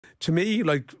to me,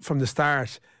 like from the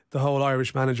start, the whole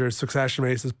Irish manager's succession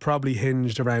race is probably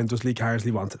hinged around does Lee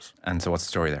Carsley want it? And so what's the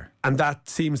story there? And that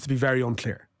seems to be very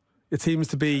unclear. It seems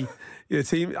to be,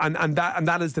 and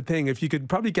that is the thing. If you could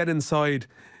probably get inside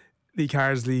Lee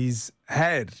Carsley's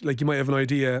head, like you might have an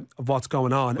idea of what's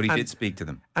going on. But he did speak to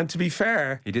them. And to be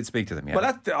fair, he did speak to them. Yeah.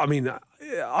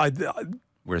 Well,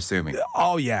 we're assuming.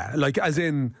 Oh yeah, like as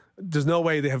in, there's no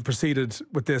way they have proceeded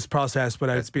with this process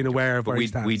without being aware of where he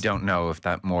stands. We don't know if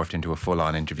that morphed into a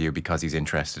full-on interview because he's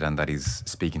interested and that he's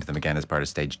speaking to them again as part of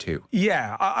stage 2.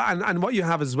 Yeah, and what you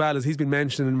have as well is he's been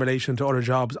mentioned in relation to other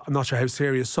jobs. I'm not sure how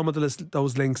serious some of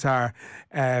those links are,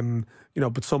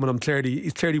 but some of them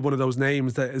he's clearly one of those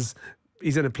names that is.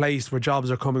 He's in a place where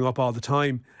jobs are coming up all the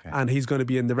time, and he's going to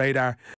be in the radar.